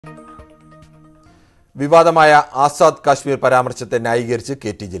വിവാദമായ Azad Kashmir പരാമർശത്തെ ന്യായീകരിച്ച്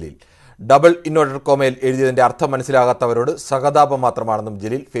K T. Jaleel. Double inverted കോമയിൽ എഴുതിയതിന്റെ അർത്ഥം മനസ്സിലാകാത്തവരോട് സഹതാപം മാത്രമാണെന്നും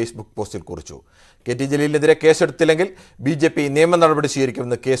ജലീൽ ഫേസ്ബുക്ക് പോസ്റ്റിൽ കുറിച്ചു. കെ.ടി. ജലീലിനെതിരെ കേസെടുത്തില്ലെങ്കിൽ ബി.ജെ.പി. നിയമ നടപടി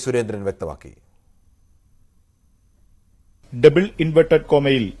സ്വീകരിക്കുമെന്ന് കെ. സുരേന്ദ്രൻ വ്യക്തമാക്കി. ഡബിൾ ഇൻവെർട്ടഡ്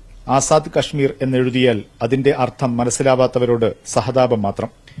കോമയിൽ ആസാദ് കശ്മീർ എന്നെഴുതിയാൽ അതിന്റെ അർത്ഥം മനസ്സിലാവാത്തവരോട് സഹതാപം മാത്രം.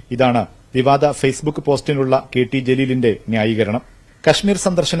 ഇതാണ് വിവാദ ഫേസ്ബുക്ക് പോസ്റ്റിനുള്ള കെ.ടി. ജലീലിന്റെ ന്യായീകരണം. കശ്മീർ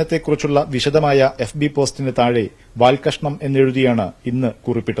സന്ദർശനത്തെക്കുറിച്ചുള്ള വിശദമായ FB പോസ്റ്റിന് താഴെ വാൽകഷ്ണം എന്നെഴുതിയാണ് ഇന്ന്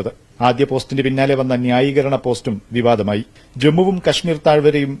കുറിപ്പിട്ടത്. ആദ്യ പോസ്റ്റിന് പിന്നാലെ വന്ന ന്യായീകരണ പോസ്റ്റും വിവാദമായി. ജമ്മുവും കശ്മീർ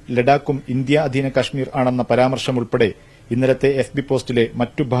താഴ്വരയും ലഡാക്കും ഇന്ത്യ അധീന കശ്മീർ ആണെന്ന പരാമർശം ഉൾപ്പെടെ ഇന്നലത്തെ FB പോസ്റ്റിലെ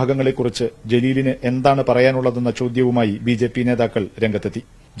മറ്റു ഭാഗങ്ങളെക്കുറിച്ച് ജലീലിന് എന്താണ് പറയാനുള്ളതെന്ന ചോദ്യവുമായി ബി.ജെ.പി. നേതാക്കൾ രംഗത്തെത്തി.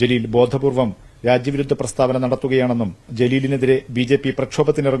 ജലീൽ ബോധപൂർവം രാജ്യവിരുദ്ധ പ്രസ്താവന നടത്തുകയാണെന്നും ജലീലിനെതിരെ ബി.ജെ.പി.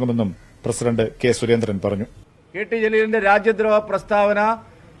 പ്രക്ഷോഭത്തിനിറങ്ങുമെന്നും president K. സുരേന്ദ്രൻ പറഞ്ഞു. കെ.ടി. ജലീലിന്റെ രാജ്യദ്രോഹ പ്രസ്താവന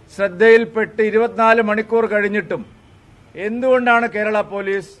ശ്രദ്ധയിൽപ്പെട്ട് 24 മണിക്കൂർ കഴിഞ്ഞിട്ടും എന്തുകൊണ്ടാണ് കേരള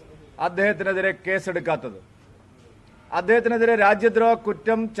പോലീസ് അദ്ദേഹത്തിനെതിരെ കേസെടുക്കാത്തത്? അദ്ദേഹത്തിനെതിരെ രാജ്യദ്രോഹ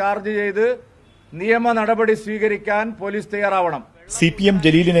കുറ്റം ചാർജ് ചെയ്ത് നിയമ നടപടി സ്വീകരിക്കാൻ പോലീസ് തയ്യാറാവണം. CPM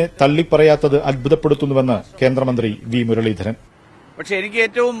ജലീലിനെ തള്ളിപ്പറയാത്തത് അത്ഭുതപ്പെടുത്തുന്നുവെന്ന് കേന്ദ്രമന്ത്രി വി. മുരളീധരൻ. പക്ഷെ എനിക്ക്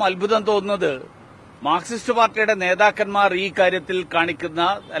ഏറ്റവും അത്ഭുതം തോന്നുന്നത് മാർക്സിസ്റ്റ് പാർട്ടിയുടെ നേതാക്കന്മാർ ഈ കാര്യത്തിൽ കാണിക്കുന്ന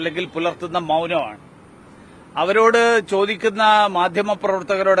അല്ലെങ്കിൽ പുലർത്തുന്ന മൌനമാണ്. അവരോട് ചോദിക്കുന്ന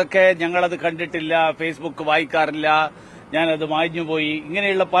മാധ്യമപ്രവർത്തകരോടൊക്കെ ഞങ്ങളത് കണ്ടിട്ടില്ല, ഫേസ്ബുക്ക് വായിക്കാറില്ല, ഞാനത് മായ്ഞ്ഞുപോയി,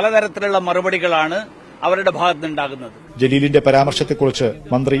 ഇങ്ങനെയുള്ള പലതരത്തിലുള്ള മറുപടികളാണ് അവരുടെ ഭാഗത്തുനിന്നുണ്ടാകുന്നത്. ജലീലിന്റെ പരാമർശത്തെക്കുറിച്ച്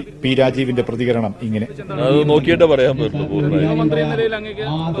മന്ത്രി പി. രാജീവിന്റെ പ്രതികരണം ഇങ്ങനെ: നോക്കിയിട്ടേ പറയാൻ പറ്റുള്ളൂ.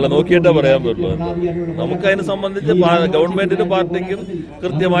 നോക്കിയിട്ടേ പറയാൻ പറ്റുള്ളൂ. നമുക്കതിനെ സംബന്ധിച്ച് ഗവൺമെന്റിനും പാർട്ടിക്കും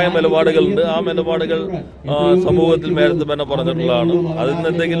കൃത്യമായ നിലപാടുകളുണ്ട്. ആ നിലപാടുകൾ സമൂഹത്തിൽ നേരത്തെ തന്നെ പറഞ്ഞിട്ടുള്ളതാണ്. അതിൽ നിന്ന്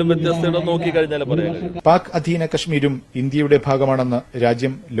എന്തെങ്കിലും വ്യത്യസ്തത നോക്കിക്കഴിഞ്ഞാൽ പറയാൻ കഴിയും. പാക് അധീന കശ്മീരും ഇന്ത്യയുടെ ഭാഗമാണെന്ന്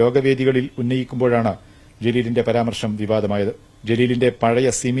രാജ്യം ലോകവേദികളിൽ ഉന്നയിക്കുമ്പോഴാണ് ജലീലിന്റെ പരാമർശം വിവാദമായത്. ജലീലിന്റെ പഴയ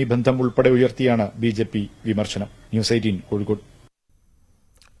സിമി ബന്ധം ഉൾപ്പെടെ ഉയർത്തിയാണ് ബി.ജെ.പി. വിമർശനം. ന്യൂസ് 18 കോഴിക്കോട്.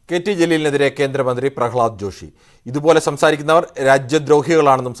 കെ.ടി. ജലീലിനെതിരെ കേന്ദ്രമന്ത്രി പ്രഹ്ലാദ് ജോഷി. ഇതുപോലെ സംസാരിക്കുന്നവർ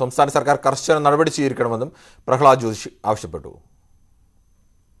രാജ്യദ്രോഹികളാണെന്നും സംസ്ഥാന സർക്കാർ കർശന നടപടി സ്വീകരിക്കണമെന്നും പ്രഹ്ലാദ് ജോഷി ആവശ്യപ്പെട്ടു.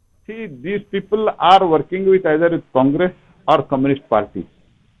 See, these people are working with either Congress or Communist Party.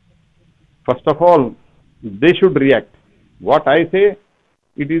 First of all, they should react. What I say,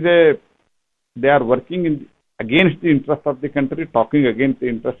 they are working against the interest of the country, talking against the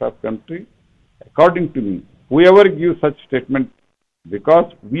interest of the country. According to me, whoever gives such statement, because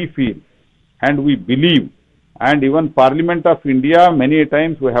we feel and we believe, and even Parliament of India many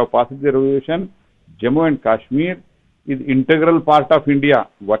times we have passed the resolution, Jammu and Kashmir is integral part of India.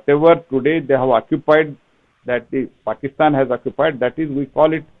 Whatever today they have occupied, that the Pakistan has occupied, that is, we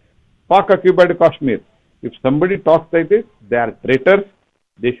call it Pak occupied Kashmir. If somebody talks like this, they are traitors.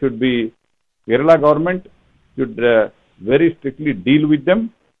 They should be, Kerala government should very strictly deal with them.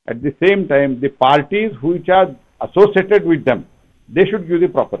 At the same time, the parties which are associated with them, they should give the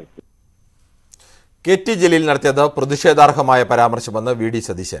proper access. K T. Jaleel നടത്തിയത് പ്രതിഷേധാർഹമായ പരാമർശമെന്ന് V. D.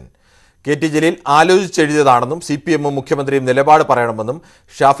 Satheesan. K T. Jaleel ആലോചിച്ചെഴുതിയതാണെന്നും CPM-ഉം മുഖ്യമന്ത്രിയും നിലപാട് പറയണമെന്നും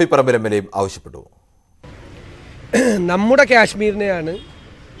Shafi Parambil MLA ആവശ്യപ്പെട്ടു. നമ്മുടെ കാശ്മീരിനെയാണ്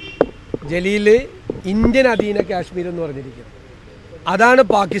Jaleel Indian അധീന കാശ്മീർ എന്ന് പറഞ്ഞിരിക്കുന്നത്. അതാണ്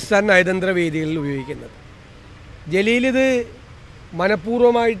പാകിസ്ഥാൻ നയതന്ത്ര വേദികളിൽ ഉപയോഗിക്കുന്നത്. ജലീൽ ഇത്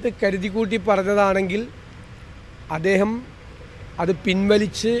മനഃപൂർവ്വമായിട്ട് കരുതിക്കൂട്ടി പറഞ്ഞതാണെങ്കിൽ അദ്ദേഹം അത്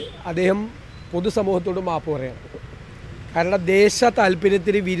പിൻവലിച്ച് അദ്ദേഹം പൊതുസമൂഹത്തോട് മാപ്പ് പറയണം. കാരണം ദേശ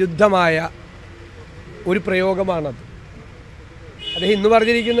താല്പര്യത്തിന് വിരുദ്ധമായ ഒരു പ്രയോഗമാണത്. അദ്ദേഹം ഇന്ന്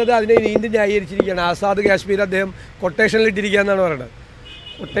പറഞ്ഞിരിക്കുന്നത് അതിനെ വീണ്ടും ന്യായീകരിച്ചിരിക്കുകയാണ്. ആസാദ് കാശ്മീർ അദ്ദേഹം കൊട്ടേഷനിൽ ഇട്ടിരിക്കുക എന്നാണ് പറയുന്നത്.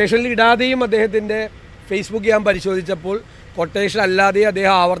 കൊട്ടേഷനിൽ ഇടാതെയും അദ്ദേഹത്തിൻ്റെ ഫേസ്ബുക്ക് ഞാൻ പരിശോധിച്ചപ്പോൾ കൊട്ടേഷൻ അല്ലാതെ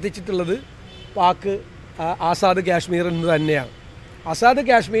അദ്ദേഹം ആവർത്തിച്ചിട്ടുള്ളത് പാക്ക് ആസാദ് കാശ്മീർ എന്ന് തന്നെയാണ്. ആസാദ്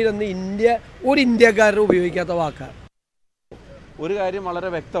കാശ്മീർ എന്ന് ഒരു ഇന്ത്യക്കാരനും ഉപയോഗിക്കാത്ത വാക്കാണ്. ഒരു കാര്യം വളരെ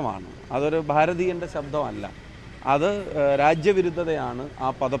വ്യക്തമാണ്, അതൊരു ഭാരതീയൻ്റെ ശബ്ദമല്ല, അത് രാജ്യവിരുദ്ധതയാണ് ആ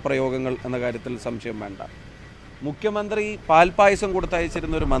പദപ്രയോഗങ്ങൾ എന്ന കാര്യത്തിൽ സംശയം വേണ്ട. മുഖ്യമന്ത്രി പാൽപ്പായസം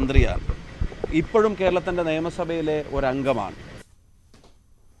കൊടുത്തയച്ചിരുന്ന ഒരു മന്ത്രിയാണ്, ഇപ്പോഴും കേരളത്തിൻ്റെ നിയമസഭയിലെ ഒരംഗമാണ്.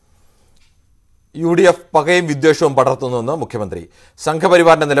 UDF പകയും വിദ്വേഷവും പടർത്തുന്നുവെന്ന് മുഖ്യമന്ത്രി.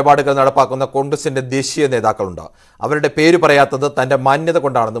 സംഘപരിവാറിന്റെ നിലപാടുകൾ നടപ്പാക്കുന്ന കോൺഗ്രസിന്റെ ദേശീയ നേതാക്കളുണ്ട്. അവരുടെ പേര് പറയാത്തത് തന്റെ മാന്യത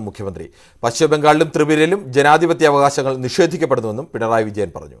കൊണ്ടാണെന്നും മുഖ്യമന്ത്രി. പശ്ചിമബംഗാളിലും ത്രിപുരയിലും ജനാധിപത്യ അവകാശങ്ങൾ നിഷേധിക്കപ്പെടുന്നുവെന്നും പിണറായി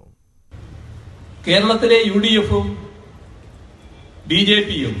വിജയൻ പറഞ്ഞു. കേരളത്തിലെ UDF-ഉം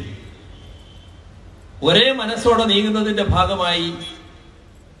BJP-യും ഒരേ മനസ്സോടെ നീങ്ങുന്നതിന്റെ ഭാഗമായി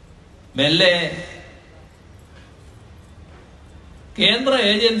മെല്ലെ കേന്ദ്ര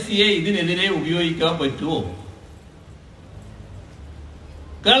ഏജൻസിയെ ഇതിനെതിരെ ഉപയോഗിക്കാൻ പറ്റുമോ?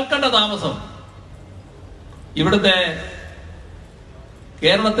 കേൾക്കേണ്ട താമസം ഇവിടുത്തെ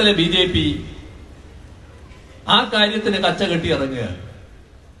കേരളത്തിലെ BJP ആ കാര്യത്തിന് കച്ച കെട്ടി ഇറങ്ങുകയാണ്.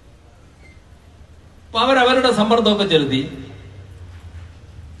 അപ്പൊ അവരവരുടെ സമ്മർദ്ദമൊക്കെ ചെലുത്തി.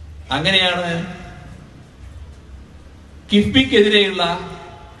 അങ്ങനെയാണ് കിഫ്ബിക്കെതിരെയുള്ള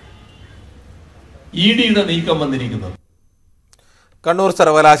EDയുടെ നീക്കം വന്നിരിക്കുന്നത്. കണ്ണൂർ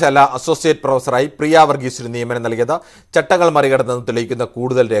സർവകലാശാല അസോസിയേറ്റ് പ്രൊഫസറായി പ്രിയ വർഗീസിന് നിയമനം നൽകിയത് ചട്ടങ്ങൾ മറികടന്നെന്ന് തെളിയിക്കുന്ന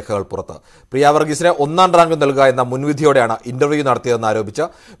കൂടുതൽ രേഖകൾ പുറത്ത്. പ്രിയ വർഗീസിന് 1ാം റാങ്ക് നൽകുക എന്ന മുൻവിധിയോടെയാണ് ഇന്റർവ്യൂ നടത്തിയതെന്ന് ആരോപിച്ച്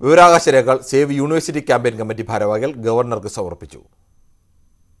വിവരാവകാശ രേഖകൾ സേവ് യൂണിവേഴ്സിറ്റി ക്യാമ്പയിൻ കമ്മിറ്റി ഭാരവാഹികൾ ഗവർണർക്ക് സമർപ്പിച്ചു.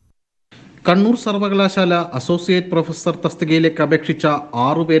 കണ്ണൂർ സർവകലാശാല അസോസിയേറ്റ് പ്രൊഫസർ തസ്തികയിലേക്ക് അപേക്ഷിച്ച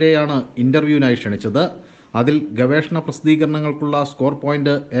 6 പേരെയാണ് ഇന്റർവ്യൂവിനായി ക്ഷണിച്ചത്. അതിൽ ഗവേഷണ പ്രസിദ്ധീകരണങ്ങൾക്കുള്ള സ്കോർ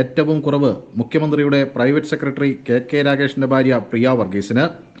പോയിന്റ് ഏറ്റവും കുറവ് മുഖ്യമന്ത്രിയുടെ പ്രൈവറ്റ് സെക്രട്ടറി KK രാഗേഷിന്റെ ഭാര്യ പ്രിയ വർഗീസിന്.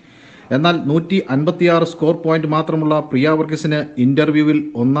 എന്നാൽ 156 സ്കോർ പോയിന്റ് മാത്രമുള്ള പ്രിയ വർഗീസിന് ഇന്റർവ്യൂവിൽ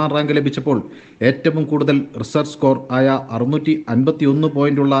 1ാം റാങ്ക് ലഭിച്ചപ്പോൾ ഏറ്റവും കൂടുതൽ റിസർച്ച് സ്കോർ ആയ 651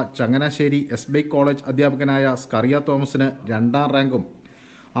 പോയിന്റുള്ള ചങ്ങനാശ്ശേരി SBI കോളേജ് അധ്യാപകനായ സ്കറിയ തോമസിന് 2ാം റാങ്കും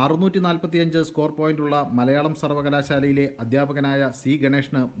 645 സ്കോർ പോയിന്റുള്ള മലയാളം സർവകലാശാലയിലെ അധ്യാപകനായ C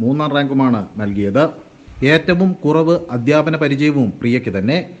ഗണേഷിന് 3ാം റാങ്കുമാണ് നൽകിയത്. ഏറ്റവും കുറവ് അധ്യാപന പരിചയവും പ്രിയയ്ക്ക്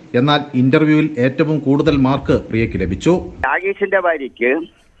തന്നെ. എന്നാൽ ഇന്റർവ്യൂവിൽ ഏറ്റവും കൂടുതൽ മാർക്ക് പ്രിയയ്ക്ക് ലഭിച്ചു. രാഗേഷിന്റെ ഭാര്യയ്ക്ക്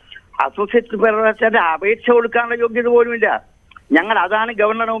അസോസിയേറ്റ് പ്രൊഫസറുടെ അപേക്ഷ കൊടുക്കാനുള്ള യോഗ്യത പോലുമില്ല. ഞങ്ങൾ അതാണ്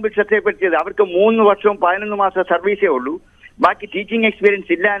ഗവർണറുടെ മുമ്പിൽ ശ്രദ്ധയപ്പെടുത്തിയത്. അവർക്ക് 3 വർഷവും 11 മാസം സർവീസേ ഉള്ളൂ, ബാക്കി ടീച്ചിങ്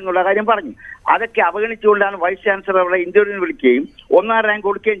എക്സ്പീരിയൻസ് ഇല്ല എന്നുള്ള കാര്യം പറഞ്ഞു. അതൊക്കെ അവഗണിച്ചുകൊണ്ടാണ് വൈസ് ചാൻസലർ അവരെ ഇന്റർവ്യൂവിന് വിളിക്കുകയും 1ാം റാങ്ക്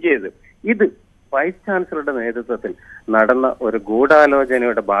കൊടുക്കുകയും ചെയ്തത്. ഇത് വൈസ് ചാൻസലറുടെ നേതൃത്വത്തിൽ നടന്ന ഒരു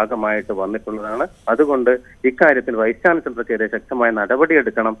ഗൂഢാലോചനയുടെ ഭാഗമായിട്ട് വന്നിട്ടുള്ളതാണ്. അതുകൊണ്ട് ഇക്കാര്യത്തിൽ വൈസ് ചാൻസലർക്കെതിരെ ശക്തമായ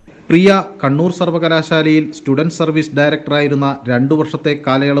നടപടിയെടുക്കണം. പ്രിയ കണ്ണൂർ സർവകലാശാലയിൽ സ്റ്റുഡന്റ് സർവീസ് ഡയറക്ടറായിരുന്ന 2 വർഷത്തെ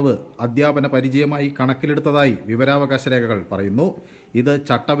കാലയളവ് അധ്യാപന പരിചയമായി കണക്കിലെടുത്തതായി വിവരാവകാശ രേഖകൾ പറയുന്നു. ഇത്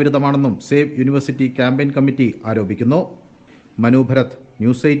ചട്ടവിരുദ്ധമാണെന്നും സേവ് യൂണിവേഴ്സിറ്റി ക്യാമ്പയിൻ കമ്മിറ്റി ആരോപിക്കുന്നു. മനു ഭരത്,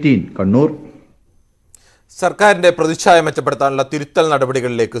 ന്യൂസ് 18 കണ്ണൂർ. സർക്കാരിന്റെ പ്രതിച്ഛായ മെച്ചപ്പെടുത്താനുള്ള തിരുത്തൽ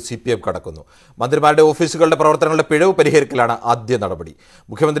നടപടികളിലേക്ക് CPM കടക്കുന്നു. മന്ത്രിമാരുടെ ഓഫീസുകളുടെ പ്രവർത്തനങ്ങളുടെ പിഴവ് പരിഹരിക്കലാണ് ആദ്യ നടപടി.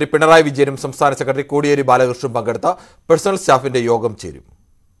 മുഖ്യമന്ത്രി പിണറായി വിജയനും സംസ്ഥാന സെക്രട്ടറി കോടിയേരി ബാലകൃഷ്ണനും പങ്കെടുത്ത പേഴ്സണൽ സ്റ്റാഫിന്റെ യോഗം ചേരും.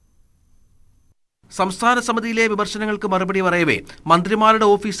 സംസ്ഥാന സമിതിയിലെ വിമർശനങ്ങൾക്ക് മറുപടി പറയവേ മന്ത്രിമാരുടെ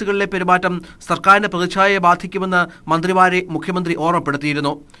ഓഫീസുകളിലെ പെരുമാറ്റം സർക്കാരിന്റെ പ്രതിച്ഛായയെ ബാധിക്കുമെന്ന് മന്ത്രിമാരെ മുഖ്യമന്ത്രി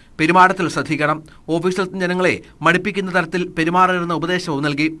ഓർമ്മപ്പെടുത്തിയിരുന്നു. പെരുമാറ്റത്തിൽ ശ്രദ്ധിക്കണം, ഓഫീസിൽ ജനങ്ങളെ മടുപ്പിക്കുന്ന തരത്തിൽ പെരുമാറരുതെന്ന ഉപദേശവും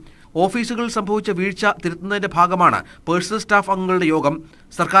നൽകി. ഓഫീസുകളിൽ സംഭവിച്ച വീഴ്ച തിരുത്തുന്നതിന്റെ ഭാഗമാണ് പേഴ്സണൽ സ്റ്റാഫ് അംഗങ്ങളുടെ യോഗം.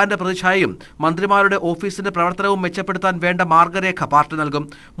 സർക്കാരിന്റെ പ്രതിച്ഛായയും മന്ത്രിമാരുടെ ഓഫീസിന്റെ പ്രവർത്തനവും മെച്ചപ്പെടുത്താൻ വേണ്ട മാർഗരേഖ പാർട്ടി നൽകും.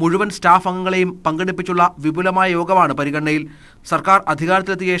 മുഴുവൻ സ്റ്റാഫ് അംഗങ്ങളെയും പങ്കെടുപ്പിച്ചുള്ള വിപുലമായ യോഗമാണ് പരിഗണനയിൽ. സർക്കാർ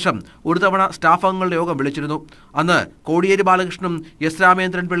അധികാരത്തിലെത്തിയ ശേഷം ഒരു തവണ സ്റ്റാഫ് അംഗങ്ങളുടെ യോഗം വിളിച്ചിരുന്നു. അന്ന് കോടിയേരി ബാലകൃഷ്ണനും S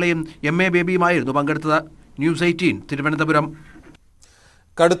രാമേന്ദ്രൻ പിള്ളയും MA ബേബിയുമായിരുന്നു പങ്കെടുത്തത്. ന്യൂസ് 18 തിരുവനന്തപുരം.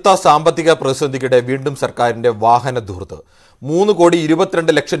 കടുത്ത സാമ്പത്തിക പ്രതിസന്ധിക്കിടെ വീണ്ടും സർക്കാരിന്റെ വാഹന ധൂർത്ത്.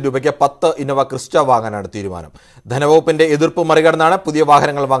 3,22,00,000 രൂപയ്ക്ക് 10 ഇന്നോവ ക്രിസ്റ്റ വാങ്ങാനാണ് തീരുമാനം. ധനവകുപ്പിന്റെ എതിർപ്പ് മറികടന്നാണ് പുതിയ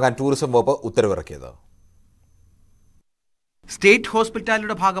വാഹനങ്ങൾ വാങ്ങാൻ ടൂറിസം വകുപ്പ് ഉത്തരവിറക്കിയത്. സ്റ്റേറ്റ്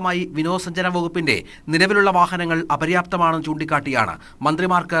ഹോസ്പിറ്റാലിറ്റിയുടെ ഭാഗമായി വിനോദസഞ്ചാര വകുപ്പിന്റെ നിലവിലുള്ള വാഹനങ്ങൾ അപര്യാപ്തമാണെന്ന് ചൂണ്ടിക്കാട്ടിയാണ്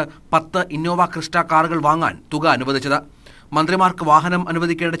മന്ത്രിമാർക്ക് 10 ഇന്നോവ ക്രിസ്റ്റ കാറുകൾ വാങ്ങാൻ തുക അനുവദിച്ചത്. മന്ത്രിമാർക്ക് വാഹനം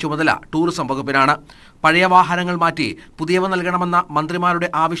അനുവദിക്കേണ്ട ചുമതല ടൂറിസം വകുപ്പിനാണ്. പഴയ വാഹനങ്ങൾ മാറ്റി പുതിയവ നൽകണമെന്ന മന്ത്രിമാരുടെ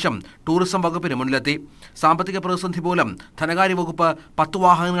ആവശ്യം ടൂറിസം വകുപ്പിന് മുന്നിലെത്തി. സാമ്പത്തിക പ്രതിസന്ധി മൂലം ധനകാര്യ വകുപ്പ് 10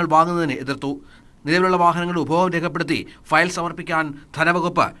 വാഹനങ്ങൾ വാങ്ങുന്നതിന് എതിർത്തു. നിലവിലുള്ള വാഹനങ്ങളുടെ ഉപഭോഗം രേഖപ്പെടുത്തി ഫയൽ സമർപ്പിക്കാൻ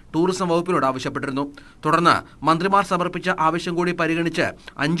ധനവകുപ്പ് ടൂറിസം വകുപ്പിനോട് ആവശ്യപ്പെട്ടിരുന്നു. തുടർന്ന് മന്ത്രിമാർ സമർപ്പിച്ച ആവശ്യം കൂടി പരിഗണിച്ച്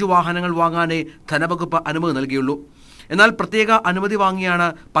 5 വാഹനങ്ങൾ വാങ്ങാനേ ധനവകുപ്പ് അനുമതി നൽകിയുള്ളൂ. എന്നാൽ പ്രത്യേക അനുമതി വാങ്ങിയാണ്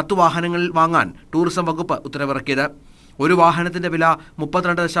 10 വാഹനങ്ങൾ വാങ്ങാൻ ടൂറിസം വകുപ്പ് ഉത്തരവിറക്കിയത്. ഒരു വാഹനത്തിന്റെ വില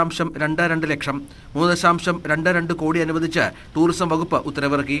 32.22 ലക്ഷം, 3.22 കോടി അനുവദിച്ച് ടൂറിസം വകുപ്പ്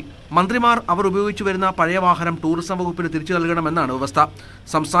ഉത്തരവിറക്കി. മന്ത്രിമാർ അവർ ഉപയോഗിച്ചു വരുന്ന പഴയ വാഹനം ടൂറിസം വകുപ്പിന് തിരിച്ചു നൽകണമെന്നാണ് വ്യവസ്ഥ.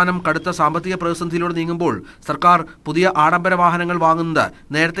 സംസ്ഥാനം കടുത്ത സാമ്പത്തിക പ്രതിസന്ധിയിലൂടെ നീങ്ങുമ്പോൾ സർക്കാർ പുതിയ ആഡംബര വാഹനങ്ങൾ വാങ്ങുന്നത്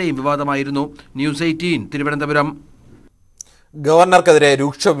നേരത്തെയും വിവാദമായിരുന്നു. ന്യൂസ് 18 തിരുവനന്തപുരം. ഗവർണർക്കെതിരെ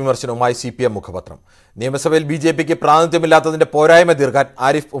രൂക്ഷ വിമർശനവുമായി CPM മുഖപത്രം. നിയമസഭയിൽ BJPക്ക് പ്രാതിനിധ്യമില്ലാത്തതിന്റെ പോരായ്മ തീർക്കാൻ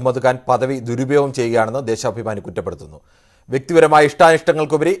ആരിഫ് മുഹമ്മദ് ഖാൻ പദവി ദുരുപയോഗം ചെയ്യുകയാണെന്ന് ദേശാഭിമാനി കുറ്റപ്പെടുത്തുന്നു. വ്യക്തിപരമായ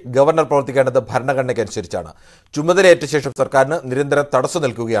ഇഷ്ടാനിഷ്ടങ്ങൾക്കുപരി ഗവർണർ പ്രവർത്തിക്കേണ്ടത് ഭരണഘടനയ്ക്കനുസരിച്ചാണ്. ചുമതലയേറ്റ ശേഷം സർക്കാരിന് നിരന്തരം തടസ്സം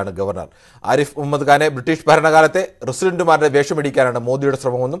നിൽക്കുകയാണ് ഗവർണർ. ആരിഫ് മുഹമ്മദ് ഖാനെ ബ്രിട്ടീഷ് ഭരണകാലത്തെ റെസിഡന്റുമാരുടെ വേഷമിടിക്കാനാണ് മോദിയുടെ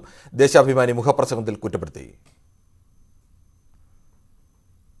ശ്രമമെന്നും ദേശാഭിമാനി മുഖപ്രസംഗത്തിൽ കുറ്റപ്പെടുത്തി.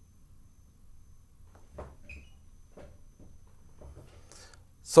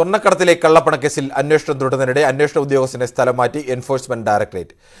 സ്വർണ്ണക്കടത്തിലെ കള്ളപ്പണക്കേസിൽ അന്വേഷണം തുടരുന്നതിനിടെ അന്വേഷണ ഉദ്യോഗസ്ഥനെ സ്ഥലം മാറ്റി എൻഫോഴ്സ്മെന്റ്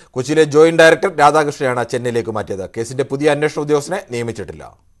ഡയറക്ടറേറ്റ്. കൊച്ചിയിലെ ജോയിന്റ് ഡയറക്ടർ രാധാകൃഷ്ണനെയാണ് ചെന്നൈയിലേക്ക് മാറ്റിയത്. കേസിന്റെ പുതിയ അന്വേഷണ ഉദ്യോഗസ്ഥനെ നിയമിച്ചിട്ടില്ല.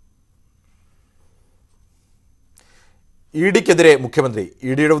 ഇഡിക്കെതിരെ മുഖ്യമന്ത്രി.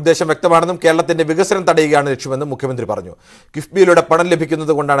 ഇഡിയുടെ ഉദ്ദേശം വ്യക്തമാണെന്നും കേരളത്തിന്റെ വികസനം തടയുകയാണ് ലക്ഷ്യമെന്നും മുഖ്യമന്ത്രി പറഞ്ഞു. കിഫ്ബിയിലൂടെ പണം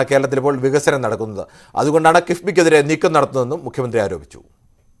ലഭിക്കുന്നത് കൊണ്ടാണ് കേരളത്തിൽ ഇപ്പോൾ വികസനം നടക്കുന്നത്. അതുകൊണ്ടാണ് കിഫ്ബിക്കെതിരെ നീക്കം നടത്തുന്നതെന്നും മുഖ്യമന്ത്രി ആരോപിച്ചു.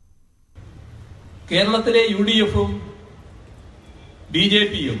 കേരളത്തിലെ UDFും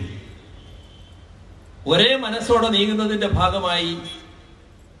BJPയും ഒരേ മനസ്സോടെ നീങ്ങുന്നതിന്റെ ഭാഗമായി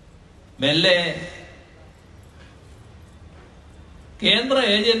മെല്ലെ കേന്ദ്ര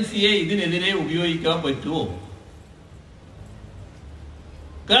ഏജൻസിയെ ഇതിനെതിരെ ഉപയോഗിക്കാൻ പറ്റുമോ?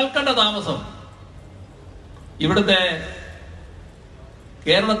 കേൾക്കേണ്ട താമസം. ഇവിടുത്തെ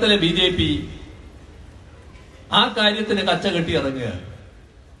കേരളത്തിലെ BJP ആ കാര്യത്തിന് കച്ചകെട്ടി ഇറങ്ങുകയാണ്.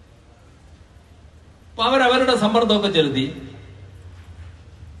 അപ്പൊ അവരവരുടെ സമ്മർദ്ദമൊക്കെ ചെലുത്തി.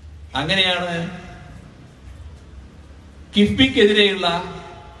 അങ്ങനെയാണ് കിഫ്ബിക്കെതിരെയുള്ള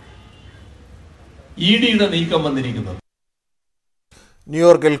ഇഡിയുടെ നീക്കം വന്നിരിക്കുന്നത്.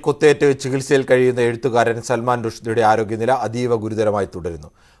 ന്യൂയോർക്കിൽ കുത്തേറ്റ് ചികിത്സയിൽ കഴിയുന്ന എഴുത്തുകാരൻ സൽമാൻ റുഷ്ദിയുടെ ആരോഗ്യനില അതീവ ഗുരുതരമായി തുടരുന്നു.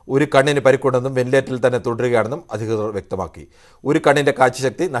 ഒരു കണ്ണിന് പരിക്കുണ്ടെന്നും വെന്റിലേറ്ററിൽ തന്നെ തുടരുകയാണെന്നും അധികൃതർ വ്യക്തമാക്കി. ഒരു കണ്ണിന്റെ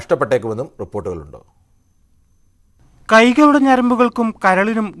കാഴ്ചശക്തി നഷ്ടപ്പെട്ടേക്കുമെന്നും റിപ്പോർട്ടുകളുണ്ട്. കൈകളുടെ ഞരമ്പുകൾക്കും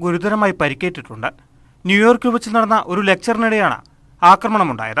കരളിനും ഗുരുതരമായി പരിക്കേറ്റിട്ടുണ്ട്. ന്യൂയോർക്കിൽ വെച്ച് നടന്ന ഒരു ലെക്ചറിനിടെയാണ്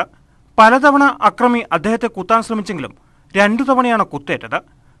ആക്രമണമുണ്ടായത്. പലതവണ അക്രമി അദ്ദേഹത്തെ കുത്താൻ ശ്രമിച്ചെങ്കിലും 2 തവണയാണ് കുത്തേറ്റത്.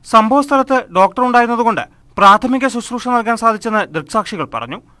 സംഭവസ്ഥലത്ത് ഡോക്ടർ ഉണ്ടായിരുന്നതുകൊണ്ട് പ്രാഥമിക ശുശ്രൂഷ നൽകാൻ സാധിച്ചെന്ന് ദൃക്സാക്ഷികൾ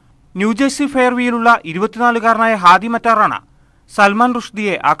പറഞ്ഞു. ന്യൂജേഴ്സി ഫെയർവിയിലുള്ള 24-കാരനായ ഹാദി മറ്റാറാണ് സൽമാൻ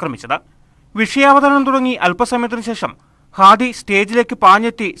റുഷ്ദിയെ ആക്രമിച്ചത്. വിഷയാവതരണം തുടങ്ങി അല്പസമയത്തിനു ശേഷം ഹാദി സ്റ്റേജിലേക്ക്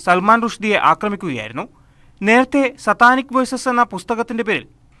പാഞ്ഞെത്തി സൽമാൻ റുഷ്ദിയെ ആക്രമിക്കുകയായിരുന്നു. നേരത്തെ സത്താനിക് വോയ്സസ് എന്ന പുസ്തകത്തിന്റെ പേരിൽ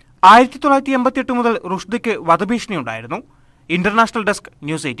 1988 മുതൽ റുഷ്ദിക്ക് വധഭീഷണിയുണ്ടായിരുന്നു. International desk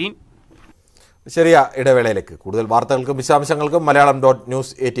news 18. ചെറിയ ഇടവേളയിലേക്ക്. കൂടുതൽ വാർത്തകൾക്കും വിശദാംശങ്ങൾക്കും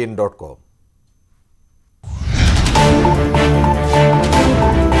malayalam.news18.com.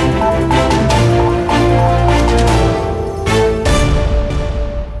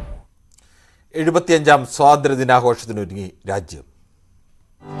 എഴുപത്തിയഞ്ചാം സ്വാതന്ത്ര്യദിനാഘോഷത്തിനൊരുങ്ങി രാജ്യം.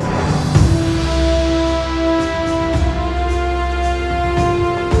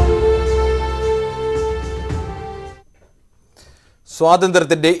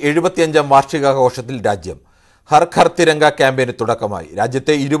 സ്വാതന്ത്ര്യത്തിന്റെ 75ാം വാർഷികാഘോഷത്തിൽ രാജ്യം. ഹർ ഘർ തിരങ്ക ക്യാമ്പയിന് തുടക്കമായി.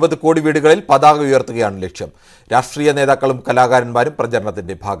 രാജ്യത്തെ 20 കോടി വീടുകളിൽ പതാക ഉയർത്തുകയാണ് ലക്ഷ്യം. രാഷ്ട്രീയ നേതാക്കളും കലാകാരന്മാരും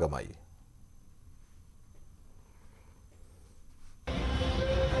പ്രചരണത്തിന്റെ ഭാഗമായി.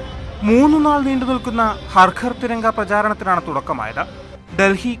 മൂന്ന് നാൾ നീണ്ടു നിൽക്കുന്ന ഹർ ഘർ തിരങ്ക പ്രചാരണത്തിനാണ് തുടക്കമായത്.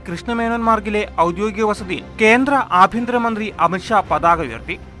 ഡൽഹി കൃഷ്ണമേനോൻ മാർഗിലെ ഔദ്യോഗിക വസതിയിൽ കേന്ദ്ര ആഭ്യന്തരമന്ത്രി അമിത്ഷാ പതാക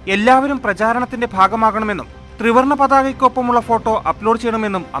ഉയർത്തി. എല്ലാവരും പ്രചാരണത്തിന്റെ ഭാഗമാകണമെന്നും ത്രിവർണ്ണ പതാകയ്ക്കൊപ്പമുള്ള ഫോട്ടോ അപ്ലോഡ്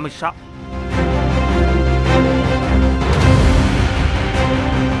ചെയ്യണമെന്നും അമിത്ഷാ.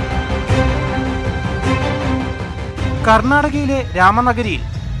 കർണാടകയിലെ രാമനഗരിയിൽ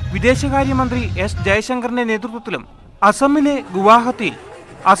വിദേശകാര്യമന്ത്രി എസ് ജയശങ്കറിന്റെ നേതൃത്വത്തിലും അസമിലെ ഗുവാഹത്തിയിൽ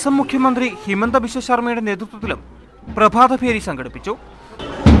അസം മുഖ്യമന്ത്രി ഹിമന്ത ബിശ്വ ശർമ്മയുടെ നേതൃത്വത്തിലും പ്രഭാതഫേരി സംഘടിപ്പിച്ചു.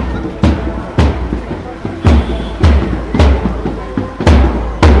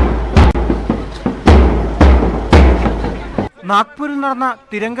 നാഗ്പൂരിൽ നടന്ന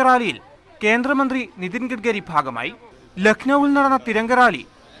തിരംഗ റാലിയിൽ കേന്ദ്രമന്ത്രി നിതിൻ ഗഡ്കരി ഭാഗമായി. ലക്നൌവിൽ നടന്ന തിരംഗ റാലി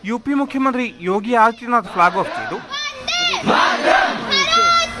UP മുഖ്യമന്ത്രി യോഗി ആദിത്യനാഥ് ഫ്ളാഗ് ഓഫ് ചെയ്തു.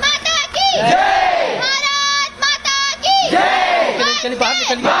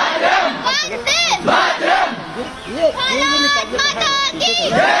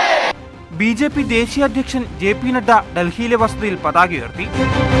 BJP ദേശീയ അധ്യക്ഷൻ JP നഡ്ഡ ഡൽഹിയിലെ വസതിയിൽ പതാക ഉയർത്തി.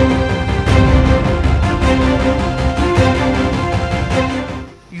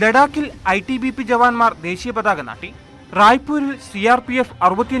 ലഡാക്കിൽ ITBP ജവാന്മാർ ദേശീയ പതാക നാട്ടി. റായ്പൂരിൽ CRPF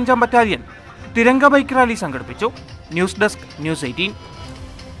 65ാം battalion Tiranga bike rally സംഘടിപ്പിച്ചു. News desk news 18.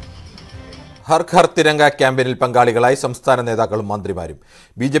 Har Ghar Tiranga ക്യാമ്പയിനിൽ പങ്കാളികളായി സംസ്ഥാന നേതാക്കളും മന്ത്രിമാരും.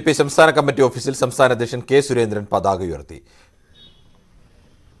 BJP സംസ്ഥാന കമ്മിറ്റി ഓഫീസിൽ സംസ്ഥാന അധ്യക്ഷൻ K സുരേന്ദ്രൻ പതാക ഉയർത്തി.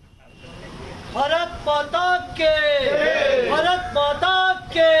 भारत माता के भारत माता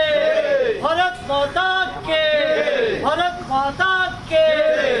के भारत माता के भारत माता के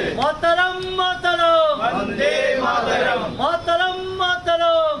मातरम मातरम वंदे मातरम मातरम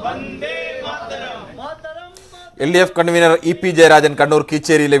मातरम वंदे मातरम मातरम. LDF convener EP Jayarajan Kannur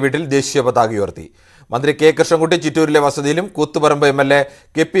കീച്ചേരിയിലെ വീട്ടിൽ ദേശീയ പതാക ഉയർത്തി. മന്ത്രി K Krishnankutty ചിറ്റൂരിലെ വസതിയിലും Koothuparamba MLA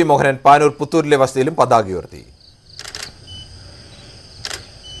KP Mohanan Panoor പുത്തൂരിലെ വസതിയിലും പതാക ഉയർത്തി.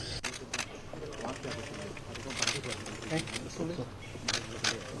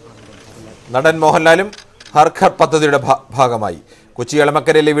 നടൻ മോഹൻലാലും ഹർ ഘർ പദ്ധതിയുടെ ഭാഗമായി കൊച്ചി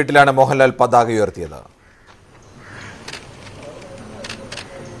എളമക്കരയിലെ വീട്ടിലാണ് മോഹൻലാൽ പതാക ഉയർത്തിയത്.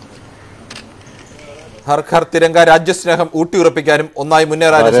 ഹർ ഘർ തിരങ്ക രാജ്യസ്നേഹം ഊട്ടിയുറപ്പിക്കാനും ഒന്നായി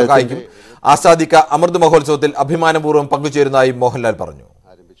മുന്നേറാനും സഹായിക്കും. ആസാദിക അമൃത് മഹോത്സവത്തിൽ അഭിമാനപൂർവ്വം പങ്കുചേരുന്നതായി മോഹൻലാൽ പറഞ്ഞു.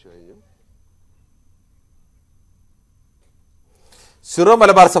 സിറോ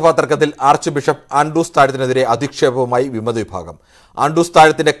മലബാർ സഭാ തർക്കത്തിൽ ആർച്ച് ബിഷപ്പ് ആൻഡ്രൂസ് താഴത്തിനെതിരെ അധിക്ഷേപവുമായി വിമത വിഭാഗം. ആൻഡ്രൂസ്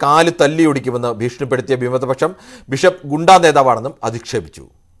താഴത്തിന്റെ കാല് തല്ലിയൊടിക്കുമെന്ന് ഭീഷണിപ്പെടുത്തിയ വിമതപക്ഷം ബിഷപ്പ് ഗുണ്ടാ നേതാവാണെന്നും അധിക്ഷേപിച്ചു.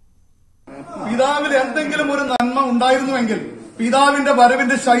 പിതാവിൽ എന്തെങ്കിലും ഒരു നന്മ ഉണ്ടായിരുന്നുവെങ്കിൽ പിതാവിന്റെ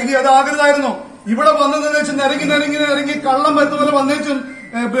വരവിന്റെ ശൈലി അതാകരുതായിരുന്നു. ഇവിടെ വന്നതെന്ന് വെച്ചാൽ ഇറങ്ങി കള്ളം വരുന്നതുപോലെ വന്നേച്ചും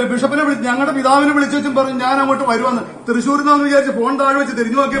ബിഷപ്പിനെ ഞങ്ങളുടെ പിതാവിനെ വിളിച്ചും പറഞ്ഞു ഞാൻ അങ്ങോട്ട് വരുവാന്ന്. തൃശ്ശൂരിൽ നിന്ന് വിചാരിച്ച് ഫോൺ താഴെ വെച്ച്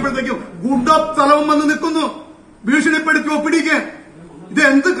തിരിഞ്ഞു നോക്കിയപ്പോഴത്തേക്കും ഗുണ്ടാ സ്ഥലവും വന്ന് നിൽക്കുന്നു, ഭീഷണിപ്പെടുത്തി ഒപ്പിടിക്കാൻ. ഇത്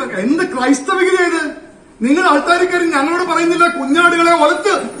എന്ത് ക്രൈസ്തവികത ഇത്? നിങ്ങൾ ആൾക്കാർ കയറി ഞങ്ങളോട് പറയുന്നില്ല കുഞ്ഞാടുകളെ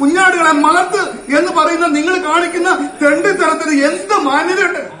ഒലത്ത് കുഞ്ഞാടുകളെ മലത്ത് എന്ന് പറയുന്ന നിങ്ങൾ കാണിക്കുന്ന തെണ്ടിത്തരത്തിന് എന്ത്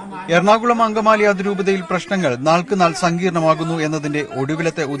മാന്യതയുണ്ട്? എറണാകുളം അങ്കമാലി അതിരൂപതയിൽ പ്രശ്നങ്ങൾ നാൾക്കുനാൾ സങ്കീർണമാകുന്നു എന്നതിന്റെ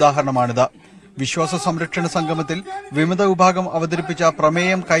ഒടുവിലത്തെ ഉദാഹരണമാണിത്. വിശ്വാസ സംരക്ഷണ സംഗമത്തിൽ വിമത വിഭാഗം അവതരിപ്പിച്ച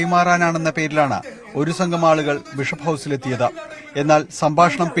പ്രമേയം കൈമാറാനാണെന്ന പേരിലാണ് ഒരു സംഘം ആളുകൾ ബിഷപ്പ് ഹൌസിലെത്തിയത്. എന്നാൽ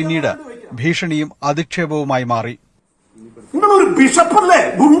സംഭാഷണം പിന്നീട് ഭീഷണിയും അധിക്ഷേപവുമായി മാറി. നിങ്ങളൊരു ബിഷപ്പല്ലേ,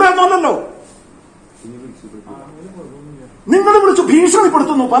 ഗുണ്ടെന്നല്ലോ. നിങ്ങൾ വിളിച്ച്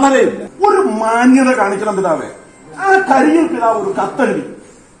ഭീഷണിപ്പെടുത്തുന്നു പലരെയും. ഒരു മാന്യത കാണിക്കണം പിതാവേ. ആ കരിയിൽ പിതാവ് ഒരു കത്തെഴുതി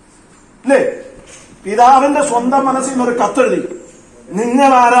അല്ലേ, പിതാവിന്റെ സ്വന്തം മനസ്സിൽ നിന്ന് ഒരു കത്തെഴുതി.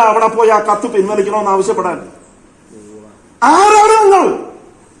 നിങ്ങൾ ആരാ അവിടെ പോയി ആ കത്ത് പിൻവലിക്കണമെന്ന് ആവശ്യപ്പെടാൻ? ആരാണ് നിങ്ങൾ?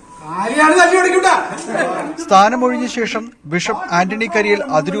 സ്ഥാനമൊഴിഞ്ഞ ശേഷം ബിഷപ്പ് ആന്റണി കരിയൽ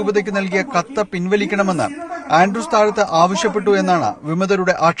അതിരൂപതയ്ക്ക് നൽകിയ കത്ത് പിൻവലിക്കണമെന്ന് ആൻഡ്രൂസ് താഴത്ത് ആവശ്യപ്പെട്ടു എന്നാണ്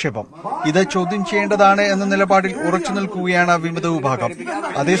വിമതരുടെ ആക്ഷേപം. ഇത് ചോദ്യം ചെയ്യേണ്ടതാണ് എന്ന നിലപാടിൽ ഉറച്ചു നിൽക്കുകയാണ് വിമത വിഭാഗം.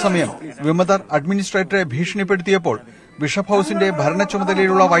 അതേസമയം വിമതർ അഡ്മിനിസ്ട്രേറ്ററെ ഭീഷണിപ്പെടുത്തിയപ്പോൾ ബിഷപ്പ് ഹൌസിന്റെ ഭരണ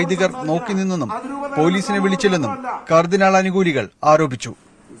ചുമതലയിലുള്ള വൈദികർ നോക്കി നിന്നെന്നും പോലീസിനെ വിളിച്ചില്ലെന്നും കർദിനാൾ അനുകൂലികൾ ആരോപിച്ചു.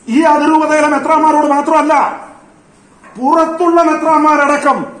 ഈ അതിരൂപതയിലെ മെത്രാന്മാരോട് മാത്രമല്ല, പുറത്തുള്ള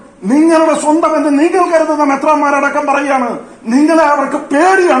മെത്രാന്മാരടക്കം, നിങ്ങളുടെ സ്വന്തം എന്ന് നിങ്ങൾ കരുതുന്ന മെത്രാന്മാരടക്കം പറയുകയാണ് നിങ്ങളെ അവർക്ക്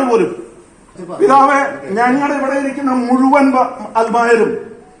പേടിയാണ് പോലും. പിതാവെ, ഞങ്ങളുടെ ഇവിടെ ഇരിക്കുന്ന മുഴുവൻ അൽമായരും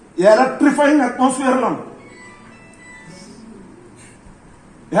ഇലക്ട്രിഫൈങ് അറ്റ്മോസ്ഫിയറിലാണ്.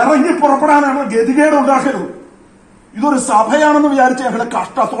 ഇറങ്ങി പുറപ്പെടാനാണ് ഗതികേട് ഉണ്ടാക്കരുത്. ഇതൊരു സഭയാണെന്ന് വിചാരിച്ച് ഞങ്ങളെ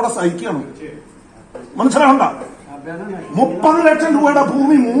കഷ്ടത്തോടെ സഹിക്കണം. മനസ്സിലാവണ്ട? 30 ലക്ഷം രൂപയുടെ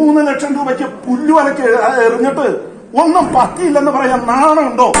ഭൂമി 3 ലക്ഷം രൂപയ്ക്ക് പുല്ലുവലക്ക് എറിഞ്ഞിട്ട് ഒന്നും പറ്റിയില്ലെന്ന് പറയാൻ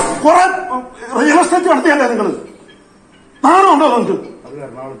നാണമുണ്ടോ? കുറെ റിയൽ എസ്റ്റേറ്റ് നടത്തിയല്ലേ നിങ്ങൾ? നാണമുണ്ടോ നിങ്ങൾക്ക്?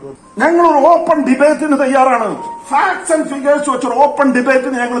 ഞങ്ങളൊരു ഓപ്പൺ ഡിബേറ്റിന് തയ്യാറാണ്. ഫാക്ട്സ് ആൻഡ് ഫിഗേഴ്സ് വെച്ചൊരു ഓപ്പൺ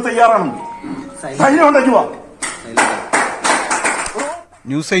ഡിബേറ്റിന് ഞങ്ങൾ തയ്യാറാണ്. ധൈര്യം ഉണ്ടെങ്കിൽ വാ.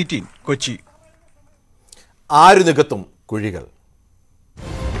 ന്യൂസ് 18 കൊച്ചി. ആര് നികത്തും കുഴികൾ?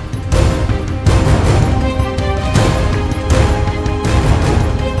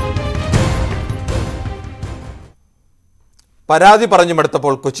 പരാതി പറഞ്ഞു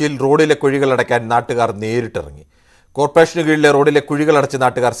മടുത്തപ്പോൾ കൊച്ചിയിൽ റോഡിലെ കുഴികൾ അടയ്ക്കാൻ നാട്ടുകാർ നേരിട്ടിറങ്ങി. കോർപ്പറേഷന് കീഴിലെ റോഡിലെ കുഴികൾ അടച്ച്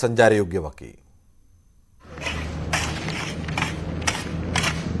നാട്ടുകാർ സഞ്ചാരയോഗ്യമാക്കി.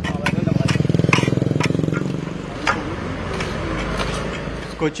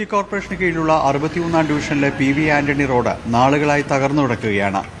 കൊച്ചി കോർപ്പറേഷന് കീഴിലുള്ള 61ാം ഡിവിഷനിലെ PV ആന്റണി റോഡ് നാളുകളായി തകർന്നു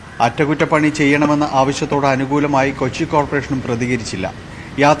കിടക്കുകയാണ്. അറ്റകുറ്റപ്പണി ചെയ്യണമെന്ന ആവശ്യത്തോട് അനുകൂലമായി കൊച്ചി കോർപ്പറേഷനും പ്രതികരിച്ചില്ല.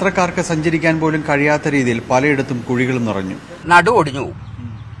 യാത്രക്കാർക്ക് സഞ്ചരിക്കാൻ പോലും കഴിയാത്ത രീതിയിൽ പലയിടത്തും കുഴികളും നിറഞ്ഞു. നടു ഒടിഞ്ഞു,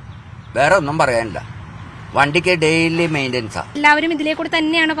 വേറെ ഒന്നും പറയാനില്ല. വണ്ടിക്ക് ഡെയിലി മെയിൻ്റെനൻസാ. എല്ലാവരും ഇതിലേ കൂടെ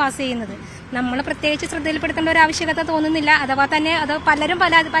തന്നെയാണ് പാസ് ചെയ്യുന്നത്. നമ്മൾ പ്രത്യേകിച്ച് ശ്രദ്ധയിൽപ്പെടുത്തേണ്ട ഒരു ആവശ്യകത തോന്നുന്നില്ല. അഥവാ തന്നെ അത് പലരും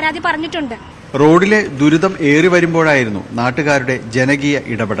പരാതി പറഞ്ഞിട്ടുണ്ട്. റോഡിലെ ദുരിതം ഏറി വരുമ്പോഴായിരുന്നു നാട്ടുകാരുടെ ജനകീയ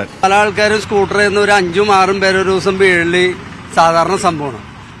ഇടപെടൽ. പല ആൾക്കാരും സ്കൂട്ടറിൽ നിന്ന് ഒരു 5-6 പേര് ഒരു ദിവസം വീഴലി സാധാരണ സംഭവമാണ്.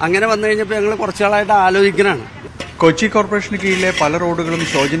 അങ്ങനെ വന്നു കഴിഞ്ഞപ്പോൾ ഞങ്ങൾ കുറച്ചാളായിട്ട് ആലോചിക്കണാണ്. കൊച്ചി കോർപ്പറേഷന് കീഴിലെ പല റോഡുകളും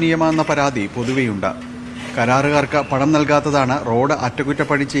ശോചനീയമാണെന്ന പരാതി പൊതുവെയുണ്ട്. കരാറുകാർക്ക് പണം നൽകാത്തതാണ് റോഡ്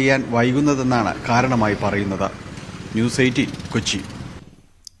അറ്റകുറ്റപ്പണി ചെയ്യാൻ വൈകുന്നതെന്നാണ് കാരണമായി പറയുന്നത്. ന്യൂസ് 18 കൊച്ചി.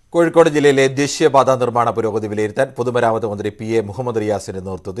 കോഴിക്കോട് ജില്ലയിലെ ദേശീയപാത നിർമ്മാണ പുരോഗതി വിലയിരുത്താൻ പൊതുമരാമത്ത് മന്ത്രി PA മുഹമ്മദ് റിയാസിന്റെ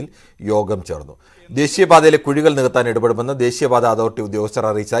നേതൃത്വത്തിൽ യോഗം ചേർന്നു. ദേശീയപാതയിലെ കുഴികൾ നികത്താൻ ഇടപെടുമെന്ന് ദേശീയപാത അതോറിറ്റി ഉദ്യോഗസ്ഥർ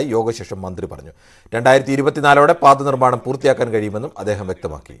അറിയിച്ചതായി യോഗശേഷം മന്ത്രി പറഞ്ഞു. 2024 പാത നിർമ്മാണം പൂർത്തിയാക്കാൻ കഴിയുമെന്നും അദ്ദേഹം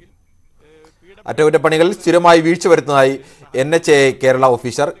വ്യക്തമാക്കി. അറ്റകുറ്റപ്പണികളിൽ സ്ഥിരമായി വീഴ്ച വരുത്തുന്നതായി NHAI Kerala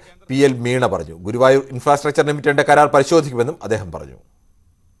officer PL Meena പറഞ്ഞു. ഗുരുവായൂർ ഇൻഫ്രാസ്ട്രക്ചർ ലിമിറ്റഡിന്റെ കരാർ പരിശോധിക്കുമെന്നും അദ്ദേഹം പറഞ്ഞു.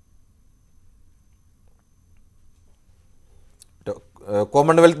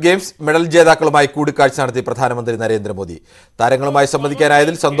 കോമൺവെൽത്ത് ഗെയിംസ് മെഡൽ ജേതാക്കളുമായി കൂടിക്കാഴ്ച നടത്തി പ്രധാനമന്ത്രി നരേന്ദ്രമോദി. താരങ്ങളുമായി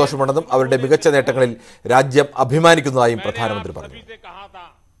സംവദിക്കാനായതിൽ സന്തോഷമുണ്ടെന്നും അവരുടെ മികച്ച നേട്ടങ്ങളിൽ രാജ്യം അഭിമാനിക്കുന്നതായും പ്രധാനമന്ത്രി പറഞ്ഞു.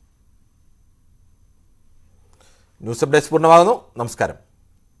 ന്യൂസ് അപ്ഡേറ്റ്സ് പൂർണ്ണമാകുന്നു. നമസ്കാരം.